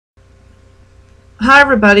Hi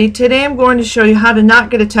everybody, today I'm going to show you how to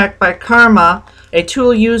not get attacked by Karma, a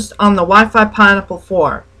tool used on the Wi-Fi Pineapple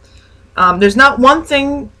 4. There's not one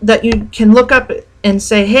thing that you can look up and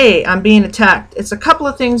say, hey, I'm being attacked. It's a couple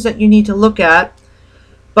of things that you need to look at,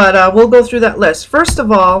 but we'll go through that list. First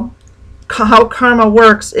of all, how Karma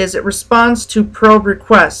works is it responds to probe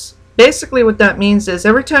requests. Basically what that means is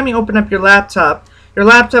every time you open up your laptop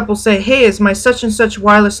will say, hey, is my such and such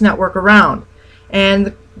wireless network around?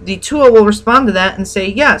 And the tool will respond to that and say,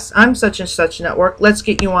 yes, I'm such and such network, let's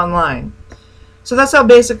get you online. So that's how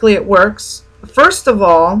basically it works. First of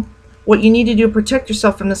all, what you need to do to protect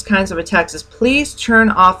yourself from this kinds of attacks is please turn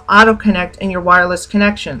off auto connect in your wireless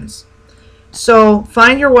connections. So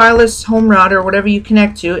find your wireless home router, whatever you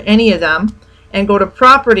connect to, any of them, and go to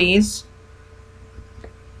properties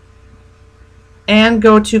and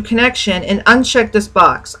go to connection and uncheck this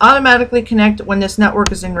box. Automatically connect when this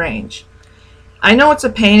network is in range. I know it's a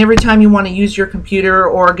pain every time you want to use your computer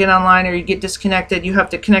or get online or you get disconnected, you have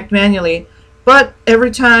to connect manually, but every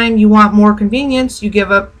time you want more convenience, you give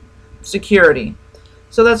up security.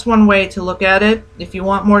 So that's one way to look at it. If you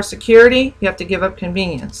want more security, you have to give up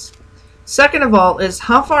convenience. Second of all is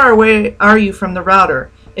how far away are you from the router?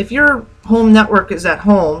 If your home network is at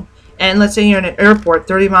home, and let's say you're in an airport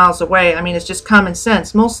 30 miles away, I mean, it's just common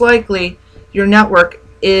sense. Most likely your network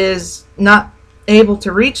is not able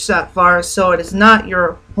to reach that far, so it is not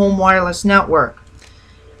your home wireless network.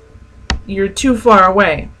 You're too far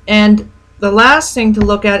away. And the last thing to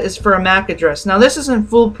look at is for a MAC address. Now this isn't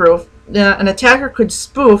foolproof. An attacker could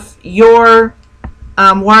spoof your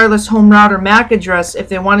wireless home router MAC address if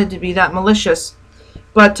they wanted to be that malicious.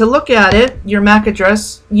 But to look at it, your MAC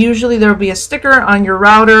address, usually there will be a sticker on your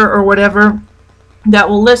router or whatever that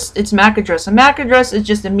will list its MAC address. A MAC address is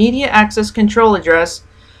just a media access control address.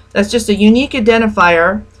 That's just a unique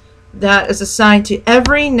identifier that is assigned to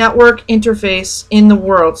every network interface in the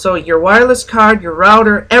world. So your wireless card, your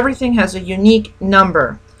router, everything has a unique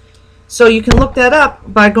number. So you can look that up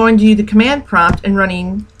by going to the command prompt and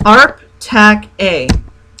running arp-tac-a.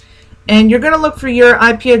 And you're going to look for your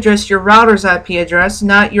IP address, your router's IP address,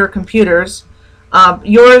 not your computer's.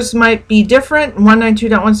 Yours might be different,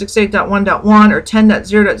 192.168.1.1 or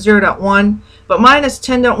 10.0.0.1, but mine is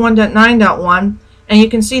 10.1.9.1. And you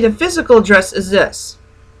can see the physical address is this.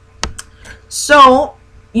 So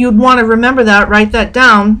you'd want to remember that, write that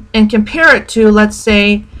down, and compare it to, let's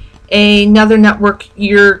say, another network,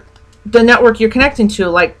 the network you're connecting to.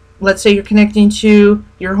 Like, let's say you're connecting to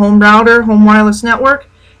your home router, home wireless network,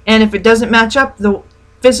 and if it doesn't match up the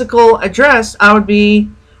physical address, I would be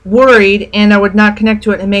worried and I would not connect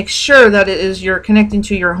to it and make sure that it is you're connecting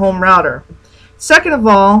to your home router. Second of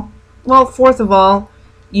all, well, fourth of all,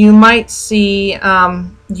 you might see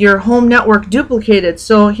your home network duplicated.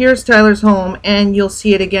 So here's Tyler's home, and you'll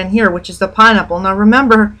see it again here, which is the Pineapple. Now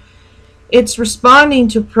remember, it's responding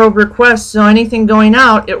to probe requests, so anything going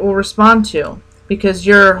out, it will respond to, because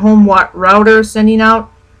your home router is sending out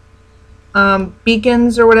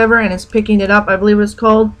beacons or whatever, and it's picking it up, I believe it's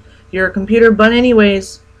called, your computer. But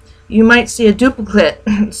anyways, you might see a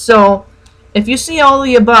duplicate. So if you see all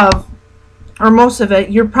the above, or most of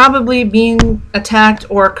it, you're probably being attacked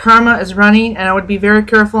or Karma is running, and I would be very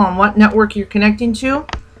careful on what network you're connecting to.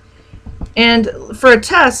 And for a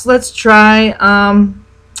test, let's try,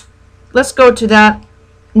 let's go to that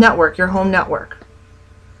network, your home network.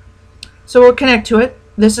 So we'll connect to it.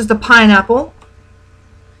 This is the Pineapple.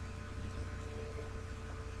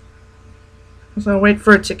 So I'll wait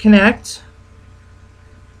for it to connect.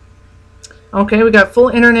 Okay, we got full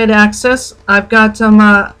internet access. I've got some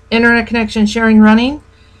internet connection sharing running,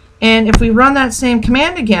 and if we run that same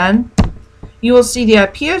command again, you will see the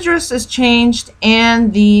IP address is changed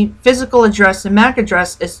and the physical address, the MAC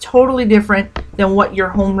address, is totally different than what your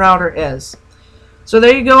home router is. So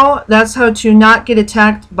there you go. That's how to not get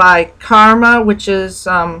attacked by Karma, which is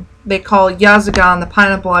they call Yazaga on the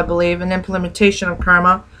Pineapple, I believe, an implementation of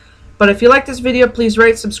Karma. But if you like this video, please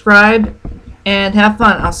rate, subscribe, and have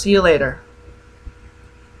fun. I'll see you later.